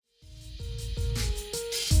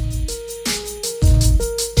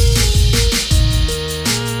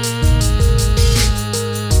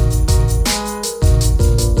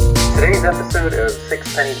episode of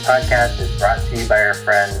Six Pennies Podcast is brought to you by our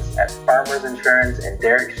friends at Farmers Insurance and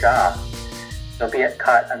Derek Shaw. Don't be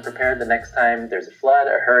caught unprepared the next time there's a flood,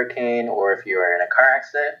 a hurricane, or if you are in a car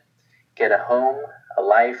accident. Get a home, a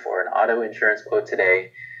life, or an auto insurance quote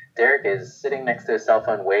today. Derek is sitting next to his cell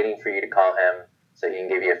phone waiting for you to call him so he can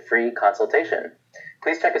give you a free consultation.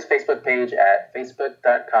 Please check his Facebook page at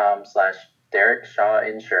facebook.com/Derek Shaw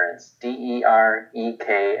Insurance, DEREKSHAW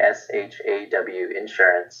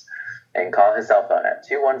Insurance, and call his cell phone at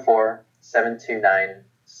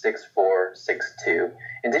 214-729-6462.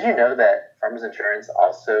 And did you know that Farmers Insurance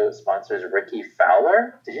also sponsors Ricky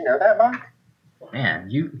Fowler? Did you know that, Mark? Man,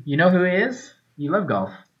 you know who he is? You love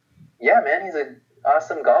golf. Yeah, man, he's an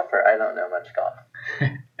awesome golfer. I don't know much golf.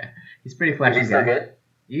 He's pretty flashy. Is he still good?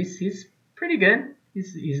 He's pretty good.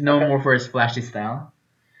 He's known more for his flashy style.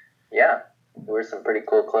 Yeah, he wears some pretty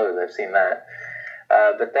cool clothes. I've seen that.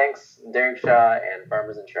 But thanks, Derek Shaw and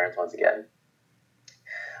Farmers Insurance once again.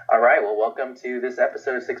 All right, well, welcome to this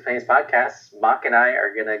episode of Six Pennies Podcast. Mock and I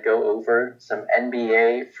are going to go over some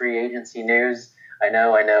NBA free agency news. I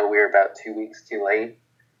know we're about 2 weeks too late.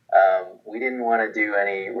 We didn't want to do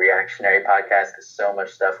any reactionary podcasts because so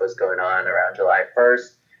much stuff was going on around July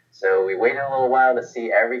 1st. So we waited a little while to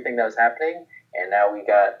see everything that was happening. And now we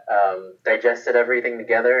got digested everything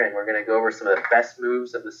together, and we're going to go over some of the best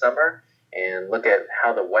moves of the summer and look at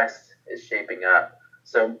how the West is shaping up.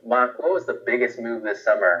 So, Mark, what was the biggest move this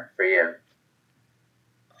summer for you?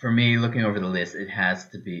 For me, looking over the list, it has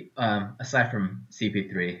to be, aside from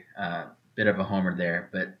CP3, bit of a homer there,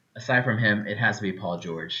 but aside from him, it has to be Paul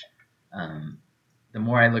George. The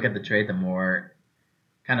more I look at the trade, the more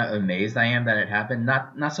kind of amazed I am that it happened.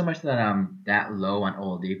 Not so much that I'm that low on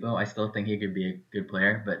Oladipo. I still think he could be a good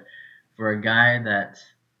player, but for a guy that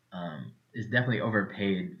is definitely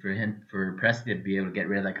overpaid, for Presti to be able to get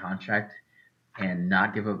rid of that contract and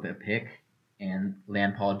not give up a pick and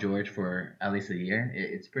land Paul George for at least a year,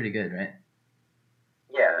 it's pretty good, right?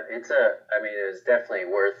 Yeah, it was definitely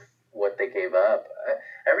worth what they gave up.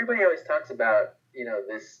 Everybody always talks about,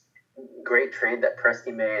 this great trade that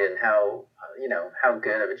Presti made and how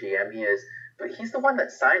good of a GM he is. But he's the one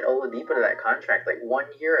that signed Oladipo to that contract like 1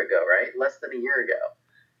 year ago, right? Less than a year ago.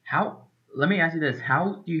 Let me ask you this.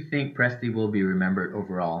 How do you think Presti will be remembered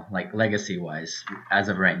overall, like legacy-wise, as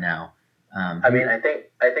of right now? I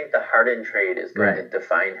think the Harden trade is going to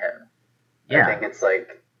define him. Yeah. I think it's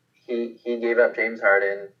like he gave up James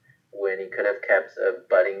Harden when he could have kept a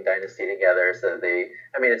budding dynasty together. So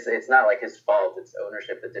it's not like his fault. It's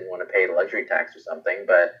ownership that didn't want to pay luxury tax or something.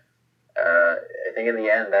 But I think in the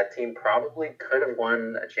end, that team probably could have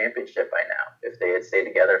won a championship by now if they had stayed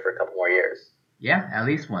together for a couple more years. Yeah, at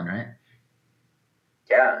least one, right?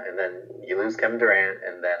 Yeah, and then you lose Kevin Durant,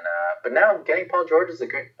 and then but now getting Paul George is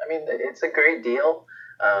it's a great deal.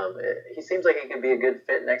 He seems like he could be a good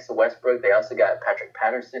fit next to Westbrook. They also got Patrick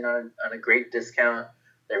Patterson on a great discount.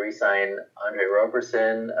 They re-signed Andre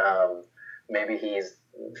Roberson. Maybe he's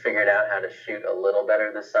figured out how to shoot a little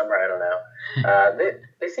better this summer. I don't know.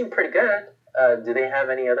 They seem pretty good. Do they have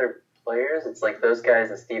any other players? It's like those guys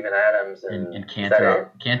and Steven Adams and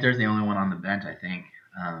Cantor. Cantor's the only one on the bench, I think.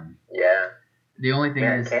 Yeah. The only thing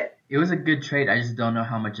is, it was a good trade. I just don't know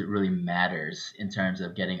how much it really matters in terms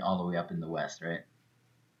of getting all the way up in the West, right?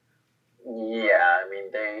 Yeah,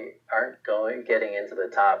 they aren't getting into the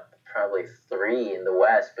top probably 3 in the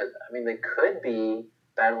West, but they could be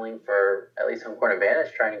battling for at least home court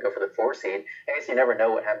advantage, trying to go for the 4 seed. I guess you never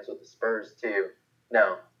know what happens with the Spurs too.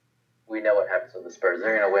 No, we know what happens with the Spurs.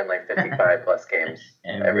 They're going to win like 55 plus games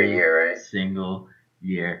every year, right? Single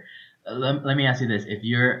year. Let me ask you this: if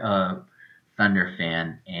you're a Thunder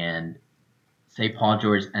fan and say Paul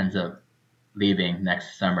George ends up leaving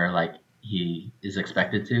next summer like he is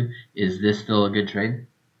expected to, is this still a good trade?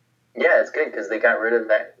 Yeah, it's good because they got rid of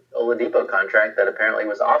that Oladipo contract that apparently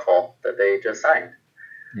was awful that they just signed.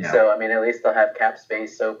 Yeah. So, at least they'll have cap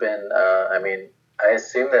space open. I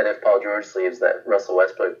assume that if Paul George leaves, that Russell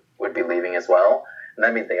Westbrook would be leaving as well. And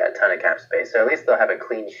that means they got a ton of cap space. So at least they'll have a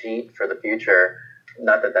clean sheet for the future.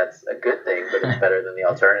 Not that that's a good thing, but it's better than the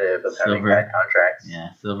alternative of having bad contracts.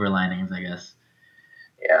 Yeah, silver linings, I guess.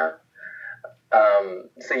 Yeah.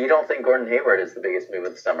 So you don't think Gordon Hayward is the biggest move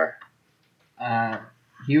of the summer?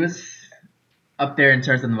 He was up there in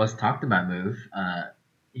terms of the most talked about move.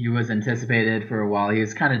 He was anticipated for a while. He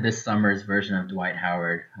was kind of this summer's version of Dwight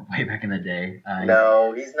Howard way back in the day.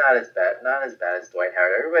 No, he's not as bad. Not as bad as Dwight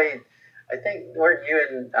Howard. Everybody, I think, weren't you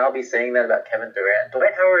and Albie saying that about Kevin Durant?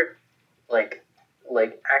 Dwight Howard, like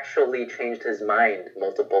actually changed his mind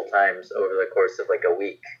multiple times over the course of like a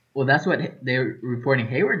week. Well, that's what they're reporting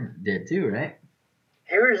Hayward did too, right?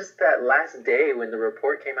 Hayward just that last day when the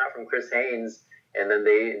report came out from Chris Haynes, and then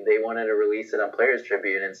they wanted to release it on Players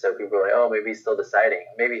Tribune, and so people were like, oh, maybe he's still deciding.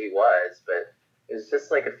 Maybe he was, but it was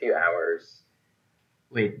just like a few hours.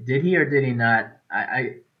 Wait, did he or did he not?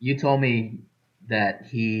 You told me that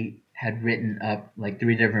he had written up like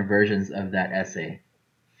 3 different versions of that essay.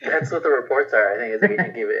 That's what the reports are. I think it's like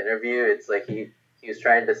he gave an interview. It's like he was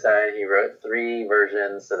trying to decide. He wrote 3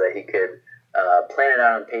 versions so that he could plan it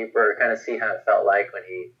out on paper, kind of see how it felt like when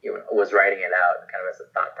he was writing it out, kind of as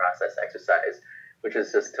a thought process exercise, which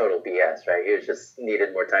is just total BS, right? He was just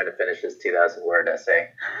needed more time to finish his 2,000-word essay.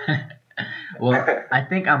 Well, I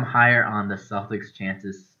think I'm higher on the Celtics'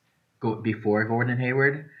 chances before Gordon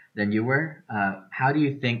Hayward than you were. How do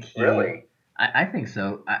you think he? Really? I think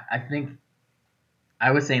so. I think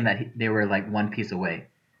I was saying that they were like one piece away,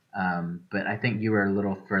 but I think you were a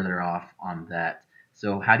little further off on that.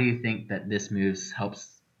 So how do you think that this move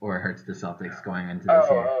helps or hurts the Celtics going into this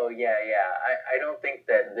year? Oh, yeah. I don't think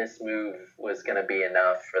that this move was going to be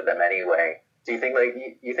enough for them anyway. Do you think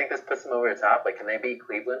you think this puts them over the top? Like, can they beat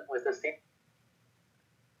Cleveland with this team?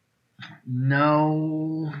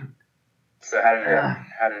 No. So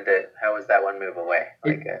how was that one move away?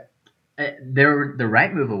 They're the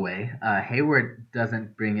right move away. Hayward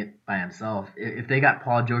doesn't bring it by himself. If they got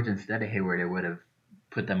Paul George instead of Hayward, it would have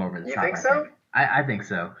put them over the you top. think so? I think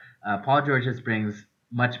so. Paul George just brings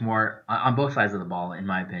much more on both sides of the ball, in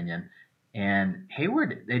my opinion. And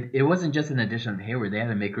Hayward, it wasn't just an addition of Hayward. They had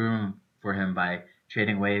to make room for him by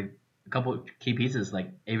trading away a couple key pieces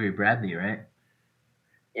like Avery Bradley, right?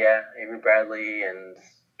 Yeah, Avery Bradley and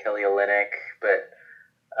Kelly Olynyk, but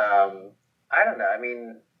I don't know. I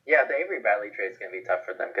mean, yeah, the Avery Bradley trade is going to be tough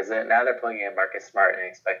for them because now they're pulling in Marcus Smart and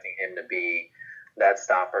expecting him to be that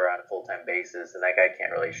stopper on a full-time basis, and that guy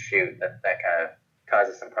can't really shoot. That kind of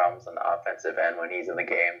causes some problems on the offensive end when he's in the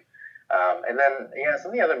game. And then,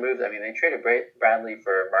 some of the other moves, I mean, they traded Bradley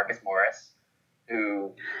for Marcus Morris,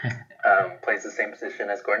 who plays the same position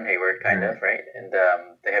as Gordon Hayward, kind of, right? And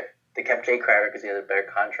they kept Jay Crowder because he has a better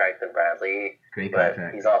contract than Bradley. Great but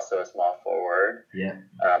contract. He's also a small forward. Yeah.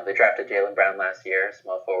 They drafted Jaylen Brown last year,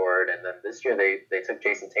 small forward, and then this year they took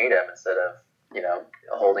Jason Tatum instead of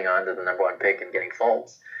holding on to the number 1 pick and getting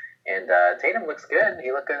Fultz. And Tatum looks good.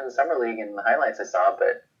 He looked good in the summer league in the highlights I saw,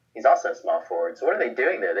 but he's also a small forward. So what are they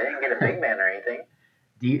doing there? They didn't get a big man or anything.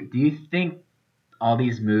 Do you think all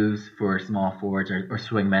these moves for small forwards or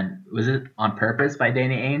swingmen, was it on purpose by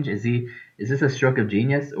Danny Ainge? Is this a stroke of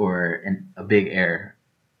genius or a big error?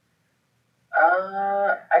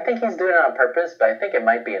 I think he's doing it on purpose, but I think it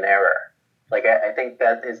might be an error. Like, I think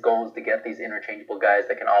that his goal is to get these interchangeable guys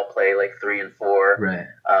that can all play like 3 and 4, right?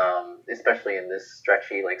 Especially in this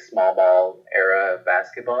stretchy like small ball era of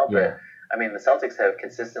basketball. Yeah. But I mean, the Celtics have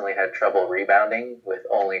consistently had trouble rebounding with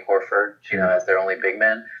only Horford, as their only big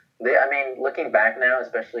man. Looking back now,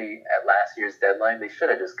 especially at last year's deadline, they should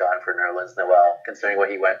have just gone for Nerlens Noel, considering what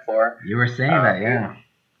he went for. You were saying that, yeah.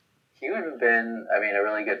 He would have been, a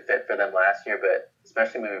really good fit for them last year, but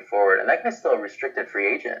especially moving forward. And that guy's still a restricted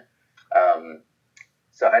free agent.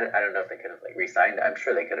 So I don't know if they could have re-signed him. I'm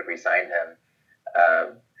sure they could have re-signed him.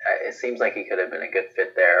 It seems like he could have been a good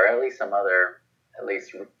fit there, or at least some other,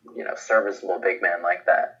 serviceable big man like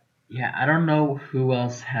that. Yeah, I don't know who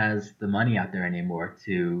else has the money out there anymore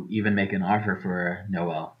to even make an offer for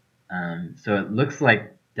Noel. So it looks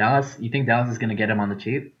like Dallas. You think Dallas is going to get him on the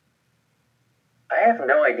cheap? I have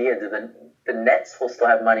no idea. The Nets will still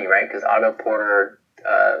have money, right? Because Otto Porter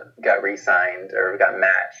got re-signed or got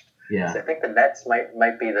matched. Yeah. So I think the Nets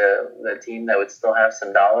might be the team that would still have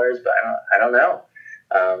some dollars, but I don't know.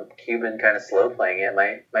 Cuban kind of slow playing it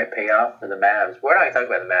might pay off for the Mavs. We're not going to talk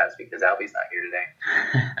about the Mavs because Albie's not here today.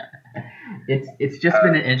 It's just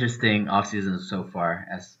been an interesting offseason so far.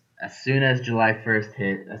 As soon as July 1st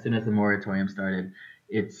hit, as soon as the moratorium started,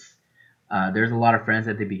 there's a lot of friends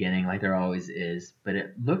at the beginning, like there always is, but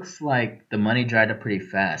it looks like the money dried up pretty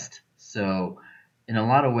fast. So in a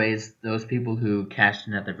lot of ways, those people who cashed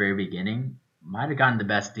in at the very beginning might have gotten the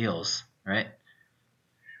best deals, right?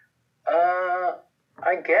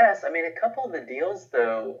 I guess. A couple of the deals,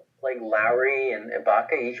 though, like Lowry and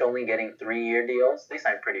Ibaka, each only getting 3-year deals. They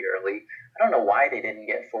signed pretty early. I don't know why they didn't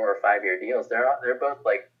get 4 or 5-year deals. They're both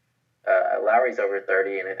Lowry's over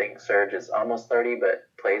 30, and I think Serge is almost 30, but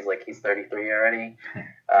plays like he's 33 already.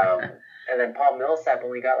 And then Paul Millsap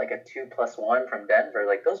only got like a 2+1 from Denver.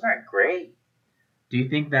 Like, those aren't great. Do you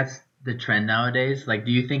think that's the trend nowadays? Like,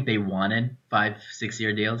 do you think they wanted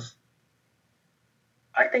 5-6-year deals?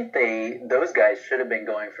 I think those guys should have been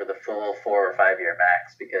going for the full 4 or 5-year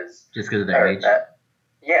max just because of their age.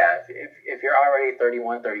 If you're already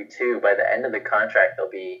 31, 32, by the end of the contract they'll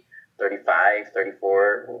be 35,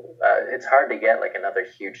 34. It's hard to get like another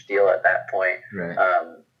huge deal at that point, Right.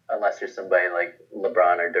 Unless you're somebody like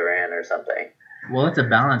LeBron or Durant or something. Well, it's a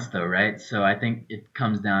balance though, right? So I think it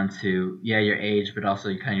comes down to your age, but also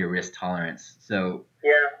kind of your risk tolerance.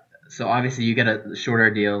 Yeah, So obviously you get a shorter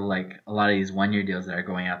deal, like a lot of these 1 year deals that are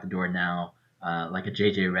going out the door now, like a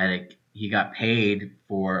JJ Redick. He got paid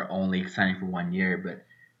for only signing for 1 year, but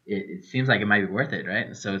it seems like it might be worth it,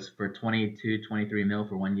 right? So it's for 22, 23 mil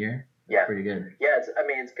for 1 year. That's yeah, pretty good. yeah.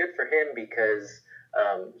 It's good for him because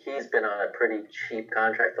he's been on a pretty cheap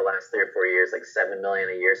contract the last 3 or 4 years, like $7 million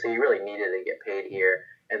a year. So he really needed to get paid here,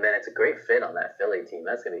 and then it's a great fit on that Philly team.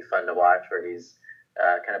 That's gonna be fun to watch, where he's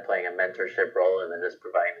kind of playing a mentorship role and then just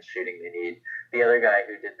providing the shooting they need. The other guy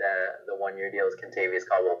who did the 1 year deal is Kentavious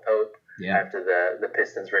Caldwell-Pope. Yeah. After the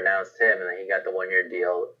Pistons renounced him, and then he got the 1 year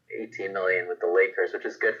deal, $18 million with the Lakers, which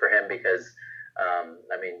is good for him because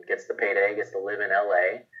gets the payday, gets to live in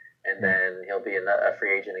LA, and then he'll be a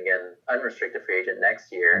free agent again, unrestricted free agent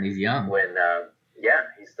next year. And he's young. When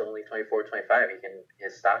he's still only 24, 25.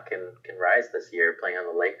 His stock can rise this year playing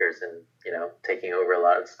on the Lakers and taking over a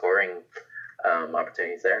lot of scoring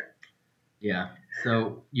opportunities there. Yeah.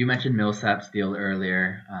 So you mentioned Millsap's deal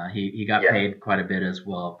earlier. He got paid quite a bit as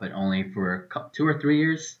well, but only for 2 or 3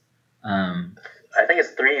 years. I think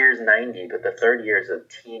it's 3 years, 90, but the third year is a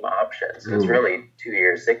team option, so it's really 2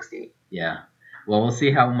 years, 60. Yeah. Well, we'll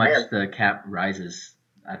see how much the cap rises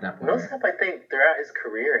at that point. Millsap, I think, throughout his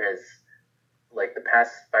career has, like the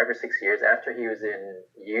past 5 or 6 years after he was in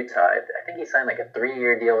Utah, I think he signed like a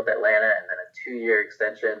 3-year deal with Atlanta and then a 2-year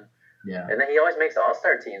extension. Yeah. And then he always makes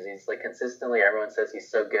all-star teams. He's like consistently, everyone says he's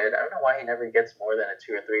so good. I don't know why he never gets more than a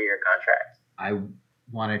 2 or 3 year contract. I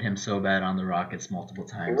wanted him so bad on the Rockets multiple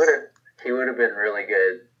times. He would have been really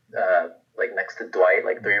good, like next to Dwight,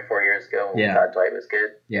 like 3 or 4 years ago when we thought Dwight was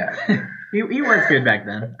good. Yeah, he was good back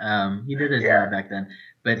then. He did his job back then.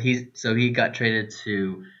 But he got traded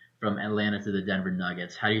from Atlanta to the Denver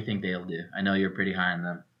Nuggets. How do you think they'll do? I know you're pretty high on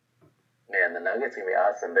them. Man, the Nuggets are gonna be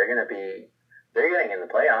awesome. They're getting in the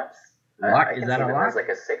playoffs. Is that a lock? As like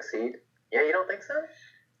a 6 seed. Yeah, you don't think so?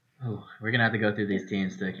 Oh, we're gonna have to go through these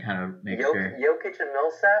teams to kind of make sure. Jokic and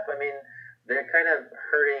Millsap. They're kind of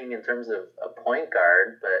hurting in terms of a point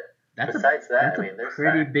guard, but besides that, they're a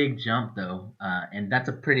pretty big jump though, and that's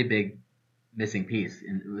a pretty big missing piece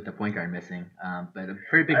with the point guard missing. But a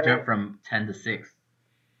pretty big jump from 10 to 6.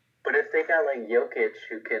 But if they got like Jokic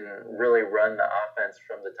who can really run the offense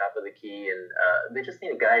from the top of the key, and they just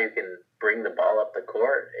need a guy who can bring the ball up the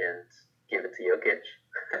court and give it to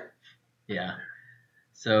Jokic. Yeah.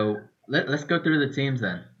 So let's go through the teams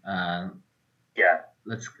then.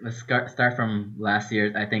 Let's start from last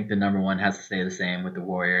year. I think the number one has to stay the same with the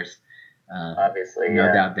Warriors. Obviously,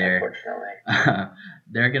 no doubt there. Unfortunately,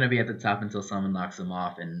 they're gonna be at the top until someone knocks them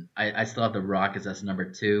off, and I still have the Rockets as number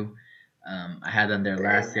 2. I had them there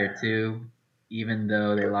last year too, even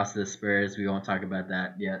though they lost to the Spurs. We won't talk about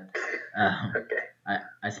that yet. Okay.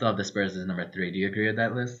 I still have the Spurs as number 3. Do you agree with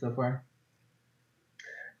that list so far?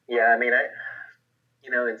 Yeah,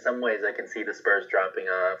 in some ways I can see the Spurs dropping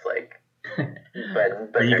off,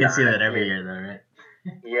 but you can see that every year though, right?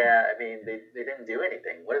 Yeah, they didn't do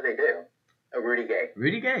anything. What did they do? Rudy Gay.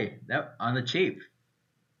 Rudy Gay, that on the cheap.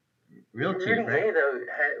 Real cheap, Rudy right? Gay, though,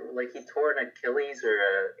 he tore an Achilles or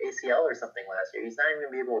a ACL or something last year. He's not even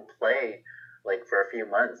going to be able to play, for a few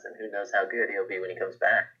months, and who knows how good he'll be when he comes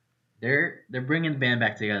back. They're bringing the band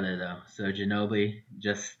back together, though. So Ginobili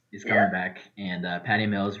is coming back, and Patty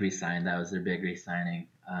Mills re-signed. That was their big re-signing.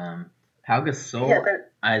 Pau Gasol,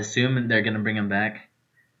 I assume they're going to bring him back.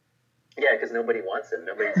 Yeah, because nobody wants him.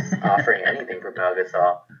 Nobody's offering anything for Pau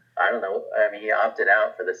Gasol. I don't know. He opted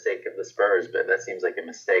out for the sake of the Spurs, but that seems like a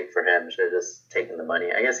mistake for him. Should have just taken the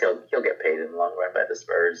money. I guess he'll get paid in the long run by the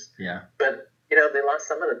Spurs. Yeah. But they lost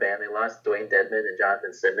some of the band. They lost Dwayne Dedmon and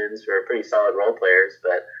Jonathan Simmons, who are pretty solid role players.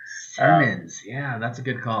 But Simmons, that's a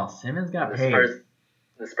good call. Simmons got paid.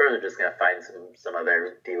 The Spurs are just gonna find some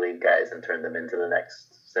other D-League guys and turn them into the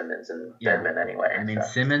next Simmons and Dedmon anyway.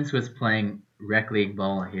 Simmons was playing rec league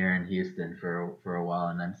ball here in Houston for a while,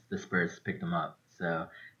 and then the Spurs picked him up. So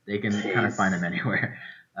they can kind of find him anywhere.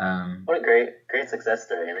 What a great success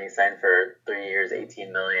story! And he signed for 3 years,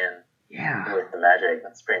 $18 million. Yeah. With the Magic,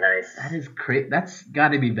 that's pretty nice. That is great. That's got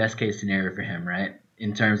to be best case scenario for him, right?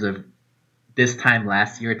 In terms of this time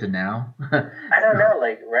last year to now. I don't know.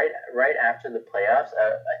 Right after the playoffs,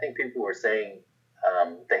 I think people were saying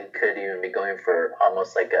that he could even be going for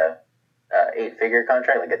almost like a 8-figure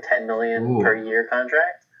contract, like a $10 million per year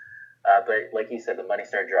contract. But like you said, the money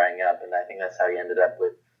started drying up, and I think that's how he ended up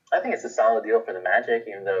with. I think it's a solid deal for the Magic,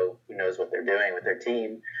 even though who knows what they're doing with their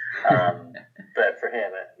team. but for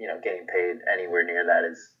him, getting paid anywhere near that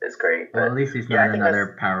is great. Well, But at least he's yeah, not I think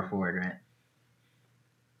another power forward, right?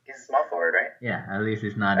 he's a small forward, right? Yeah, at least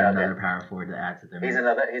he's not Okay. another power forward to add to their He's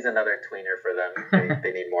mix. another tweener for them.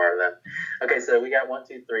 They need more of them. Okay, so we got 1,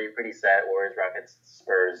 2, 3, pretty set. Warriors, Rockets,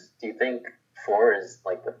 Spurs. Do you think 4 is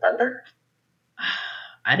like the Thunder?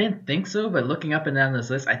 I didn't think so, but looking up and down this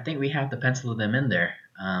list, I think we have to pencil them in there.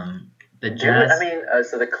 The Dude, Jazz, I mean,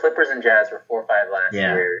 so the Clippers and Jazz were 4-5 last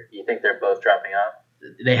Yeah. year. You think they're both dropping off?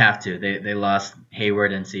 they have to. They lost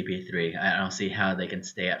Hayward and CP3. I don't see how they can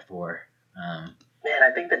stay at 4. Man,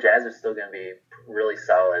 I think the Jazz are still going to be really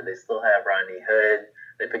solid. They still have Rodney Hood.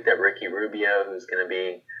 They picked up Ricky Rubio, who's going to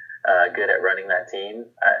be good at running that team.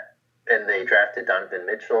 And they drafted Donovan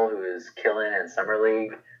Mitchell, who is killing in Summer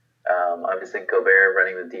League. Obviously, Gobert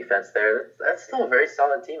running the defense there. That's still a very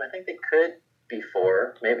solid team. I think they could be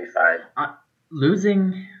 4, maybe 5.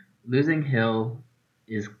 Losing Hill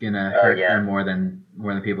is gonna hurt them more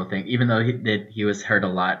than people think. Even though he was hurt a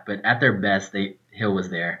lot, but at their best, Hill was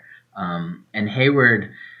there. And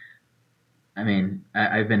Hayward, I mean,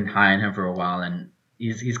 I've been high on him for a while, and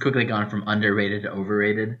he's quickly gone from underrated to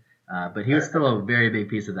overrated. But he was still a very big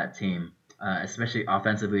piece of that team, especially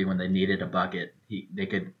offensively when they needed a bucket. They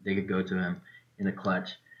could go to him in the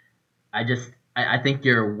clutch. I think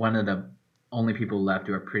you're one of the only people left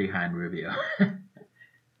who are pretty high on Rubio.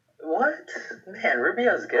 What? Man,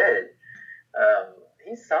 Rubio's good.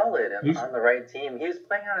 He's solid on the right team. He was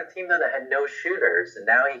playing on a team though that had no shooters, and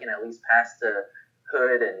now he can at least pass to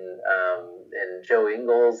Hood and Joe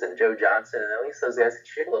Ingles and Joe Johnson, and at least those guys can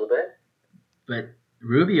shoot a little bit. But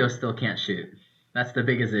Rubio still can't shoot. That's the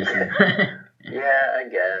biggest issue. Yeah, I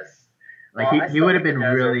guess. Like he would have been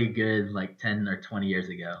really good like 10 or 20 years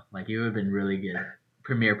ago. Like he would have been really good,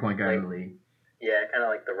 premier point guard in the league. Yeah, kind of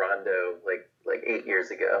like the Rondo, like 8 years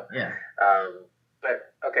ago. Yeah.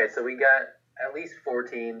 But okay, so we got at least 4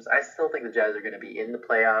 teams. I still think the Jazz are going to be in the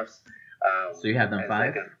playoffs. So you have them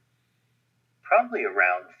 5? Probably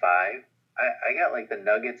around 5. I got like the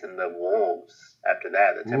Nuggets and the Wolves after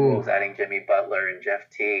that. The Timberwolves adding Jimmy Butler and Jeff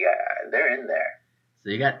Teague. They're in there. So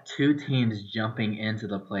you got 2 teams jumping into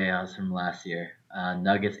the playoffs from last year,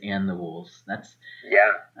 Nuggets and the Wolves. That's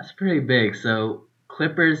pretty big. So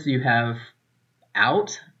Clippers, you have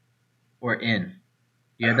out or in?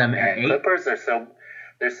 You have them at 8. Clippers are so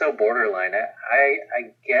borderline.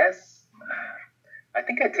 I guess I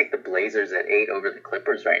think I'd take the Blazers at 8 over the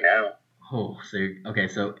Clippers right now. Oh,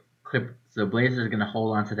 so Blazers are gonna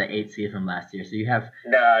hold on to the 8 seed from last year. So you have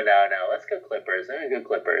no. Let's go Clippers. I'm gonna go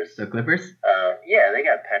Clippers. So Clippers? Yeah, they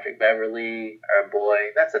got Patrick Beverly, our boy.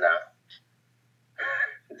 That's enough.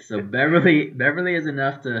 So Beverly is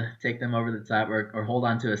enough to take them over the top or hold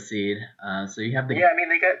on to a seed. So you have the I mean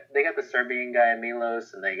they got the Serbian guy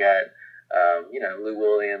Milos, and they got Lou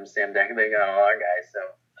Williams, Sam Decker. They got all our guys.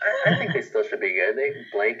 So I think they still should be good.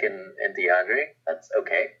 Blake and DeAndre. That's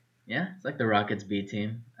okay. Yeah, it's like the Rockets B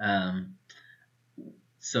team.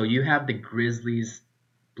 So you have the Grizzlies,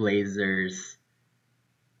 Blazers,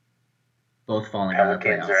 both falling out of the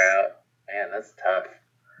playoffs. Pelicans are out. Man, that's tough.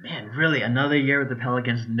 Man, really, another year with the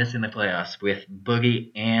Pelicans missing the playoffs with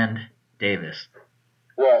Boogie and Davis.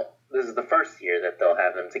 Well, this is the first year that they'll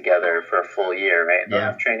have them together for a full year, right? They'll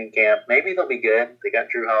have training camp. Maybe they'll be good. They got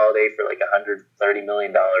Drew Holiday for like $130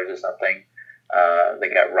 million or something. They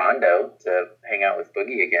got Rondo to hang out with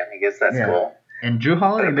Boogie again. I guess that's cool. And Drew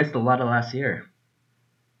Holiday missed a lot of last year.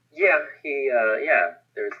 Yeah,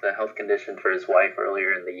 there was the health condition for his wife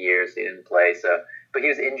earlier in the year, so he didn't play. But he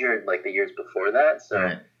was injured like the years before that,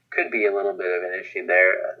 so could be a little bit of an issue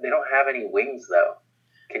there. They don't have any wings though.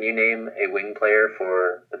 Can you name a wing player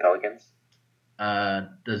for the Pelicans?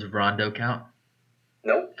 Does Rondo count?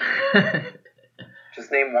 Nope.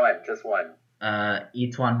 Just name one. Just one.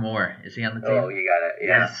 Etuan Moore. Is he on the team? Oh, you got it.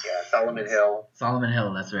 Yeah. Solomon Hill. Solomon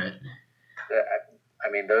Hill, that's right. I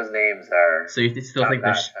mean, those names are. So you still think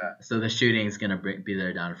the shooting is going to be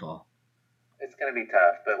their downfall? It's going to be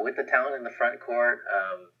tough, but with the talent in the front court,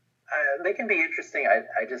 they can be interesting.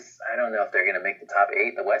 I don't know if they're going to make the top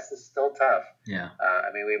 8. The West is still tough. Yeah.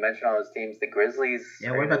 I mean, we mentioned all those teams. The Grizzlies.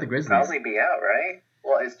 Yeah. What about the Grizzlies? Probably be out, right?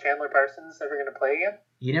 Well, is Chandler Parsons ever going to play again?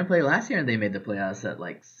 He didn't play last year, and they made the playoffs at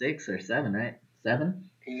like 6 or 7, right? 7.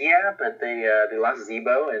 Yeah, but they lost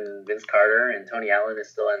Zebo and Vince Carter, and Tony Allen is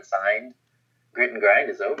still unsigned. Grit and grind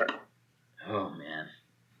is over. Oh man.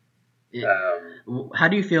 How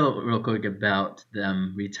do you feel, real quick, about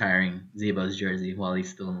them retiring Zebo's jersey while he's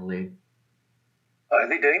still in the league? Oh, are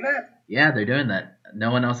they doing that? Yeah, they're doing that.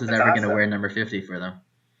 No one else is ever going to wear number 50 for them.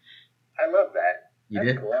 I love that.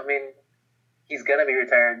 That's cool. I mean, he's going to be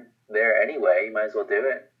retired there anyway. You might as well do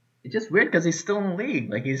it. it's just weird because he's still in the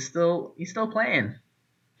league. Like he's still playing.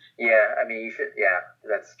 Yeah, I mean, you should. Yeah,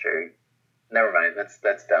 that's true. Never mind.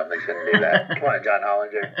 That's dumb. They shouldn't do that. Come on, John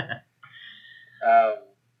Hollinger. Um,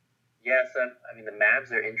 yeah, so I mean, the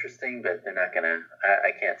Mavs are interesting, but they're not gonna.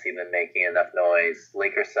 I can't see them making enough noise.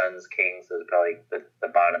 Lakers, Suns, Kings. Those are probably the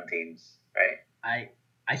bottom teams, right?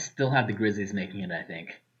 I still have the Grizzlies making it. I think.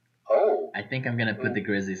 Oh, I think I'm gonna put the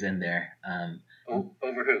Grizzlies in there.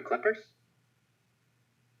 Over who? Clippers,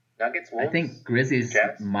 Nuggets, I Wolves, think Grizzlies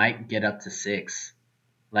Jazz. might get up to 6.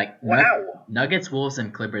 Like Wow. Nuggets, Wolves,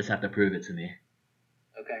 and Clippers have to prove it to me.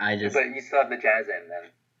 Okay, but you still have the Jazz in then.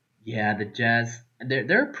 Yeah, the Jazz.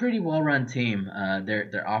 They're a pretty well run team.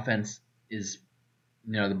 Their offense is,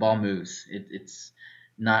 the ball moves. It's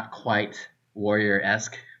not quite Warrior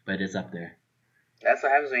esque, but it's up there. That's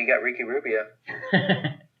what happens when you got Ricky Rubio.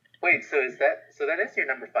 Wait, so that is your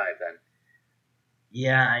number 5 then?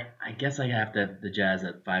 Yeah, I guess I have the Jazz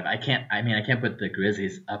at 5. I can't put the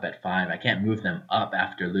Grizzlies up at 5. I can't move them up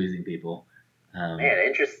after losing people.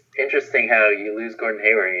 Man, interesting how you lose Gordon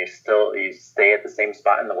Hayward and you stay at the same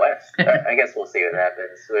spot in the West. I guess we'll see what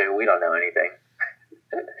happens. We don't know anything.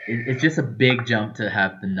 It's just a big jump to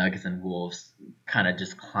have the Nuggets and Wolves kind of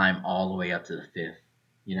just climb all the way up to the 5th,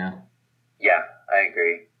 Yeah, I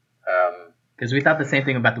agree. Because we thought the same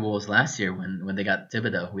thing about the Wolves last year when they got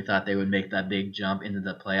Thibodeau. We thought they would make that big jump into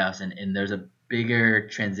the playoffs, and there's a bigger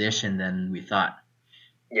transition than we thought.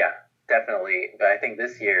 Yeah, definitely. But I think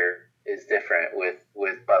this year is different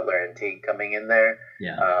with Butler and Teague coming in there.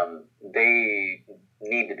 Yeah. They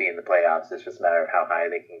need to be in the playoffs. It's just a matter of how high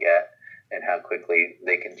they can get and how quickly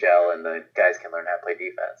they can gel, and the guys can learn how to play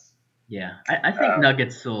defense. Yeah, I think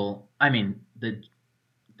Nuggets will. I mean,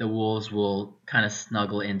 the Wolves will kind of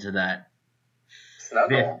snuggle into that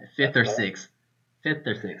fifth or sixth.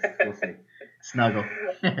 We'll see. Snuggle.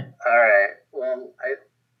 All right. Well, I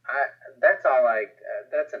that's all.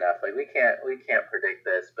 That's enough. Like we can't predict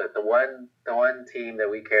this, but the one team that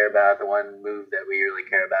we care about, the one move that we really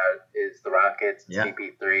care about is the Rockets,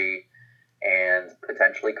 CP3, and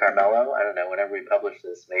potentially Carmelo. I don't know. Whenever we publish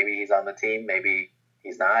this, maybe he's on the team, maybe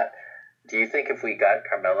he's not. Do you think if we got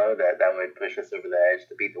Carmelo that would push us over the edge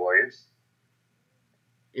to beat the Warriors?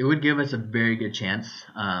 It would give us a very good chance.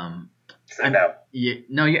 No.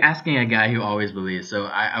 You're asking a guy who always believes. So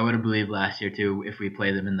I would have believed last year too if we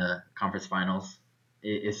play them in the conference finals.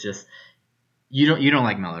 It's just you don't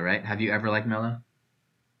like Melo, right? Have you ever liked Melo?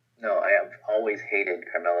 No, I have always hated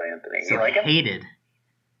Carmelo Anthony. So you like hated? Him?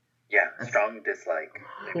 Yeah, strong dislike.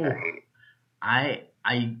 I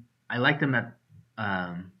liked him at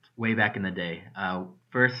way back in the day.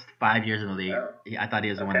 First 5 years in the league, I thought he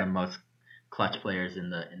was one of the most clutch players in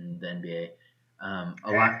the NBA.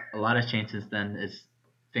 A lot has changed since then. His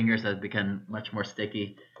fingers have become much more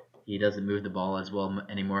sticky. He doesn't move the ball as well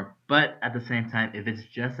anymore. But at the same time, if it's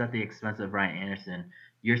just at the expense of Ryan Anderson,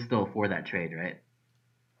 you're still for that trade, right?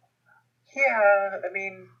 Yeah, I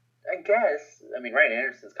mean, I guess. I mean, Ryan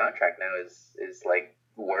Anderson's contract now is like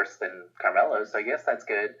worse than Carmelo's, so I guess that's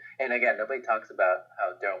good. And again, nobody talks about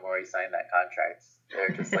how Daryl Morey signed that contract.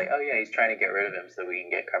 They're just like, oh yeah, he's trying to get rid of him so we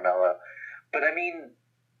can get Carmelo. But I mean,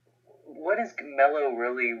 what is Melo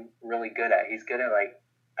really, really good at? He's good at like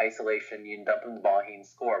isolation. You dump him the ball, he can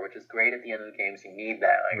score, which is great at the end of the games. You need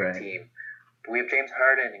that on your team. But we have James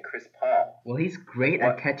Harden and Chris Paul. Well, he's great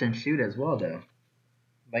at catch and shoot as well, though.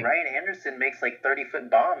 Like, Ryan Anderson makes like 30-foot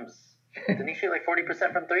bombs. Didn't he shoot like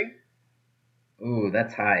 40% from 3? Ooh,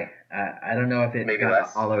 that's high. I don't know if it maybe got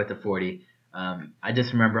less. All the way to 40. I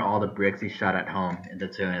just remember all the bricks he shot at home in the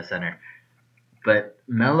Toyota Center. But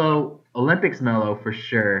Melo, Olympics Melo for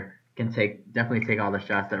sure can definitely take all the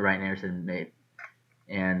shots that Ryan Anderson made.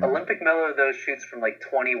 And Olympic Melo though shoots from like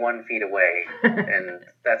 21 feet away, and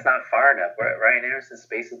that's not far enough. Ryan Anderson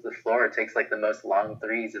spaces the floor. It takes like the most long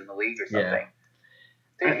threes in the league or something.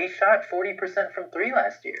 Yeah. Dude, he shot 40% from 3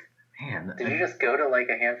 last year. Man, did you just go to like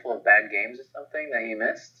a handful of bad games or something that you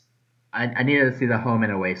missed? I needed to see the home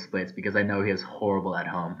and away splits because I know he was horrible at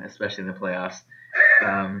home, especially in the playoffs.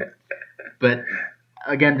 But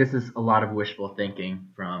again, this is a lot of wishful thinking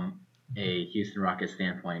from a Houston Rockets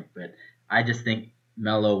standpoint. But I just think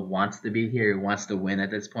Melo wants to be here. He wants to win at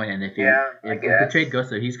this point, and if the trade goes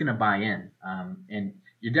through, he's going to buy in. And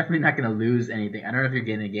you're definitely not going to lose anything. I don't know if you're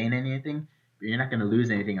going to gain anything, but you're not going to lose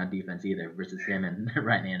anything on defense either versus him and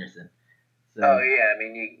Ryan Anderson. So, oh yeah, I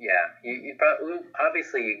mean, you probably,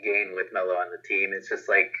 obviously you gain with Melo on the team. It's just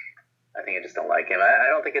like I think I just don't like him. I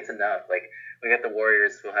don't think it's enough. Like we got the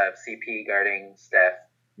Warriors, we'll have CP guarding Steph.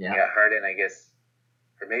 Yeah. We got Harden, I guess,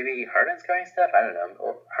 or maybe Harden's guarding Steph. I don't know.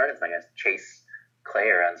 Or Harden's not gonna chase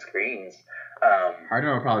Clay on screens.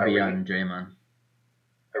 Harden will probably be on Draymond.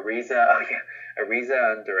 Ariza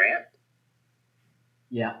on Durant.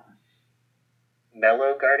 Yeah.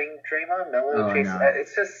 Melo guarding Draymond. Melo chase. No.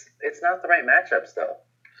 It's not the right matchup still.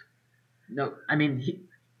 No, I mean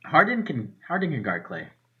Harden can guard Clay.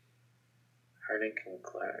 Harden can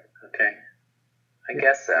guard. Okay, I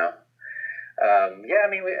guess so. I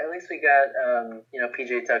mean, at least we got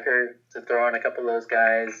PJ Tucker to throw on a couple of those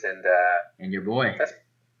guys, and your boy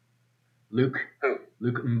Luke. Who?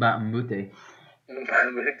 Luke Mbamute.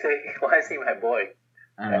 Mbamute? Why is he my boy?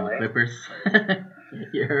 I don't know, Clippers.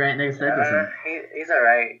 You're right next to him. He's all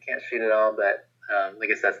right. Can't shoot at all, but I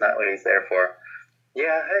guess that's not what he's there for.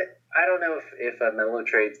 Yeah, I don't know if a Melo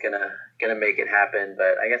trade's gonna make it happen,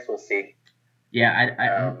 but I guess we'll see.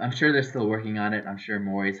 Yeah, I'm sure they're still working on it. I'm sure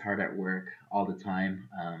Morey's hard at work all the time.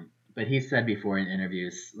 But he said before in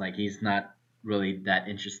interviews, like, he's not really that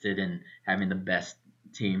interested in having the best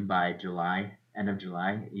team by end of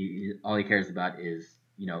July. All he cares about is,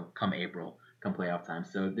 come April, come playoff time.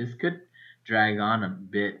 So this could drag on a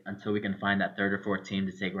bit until we can find that third or fourth team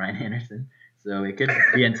to take Ryan Anderson. So it could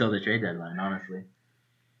be until the trade deadline, honestly.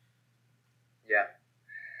 Yeah.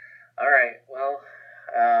 All right. Well,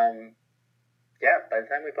 by the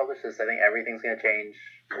time we publish this, I think everything's going to change.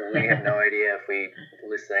 We have no idea if we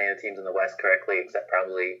listed any of the teams in the West correctly, except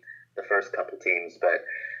probably the first couple teams. But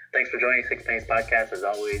thanks for joining Six Pennies Podcast. As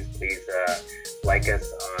always, please like us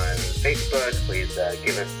on Facebook. Please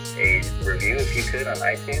give us a review if you could on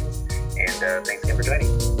iTunes. And thanks again for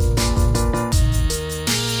joining.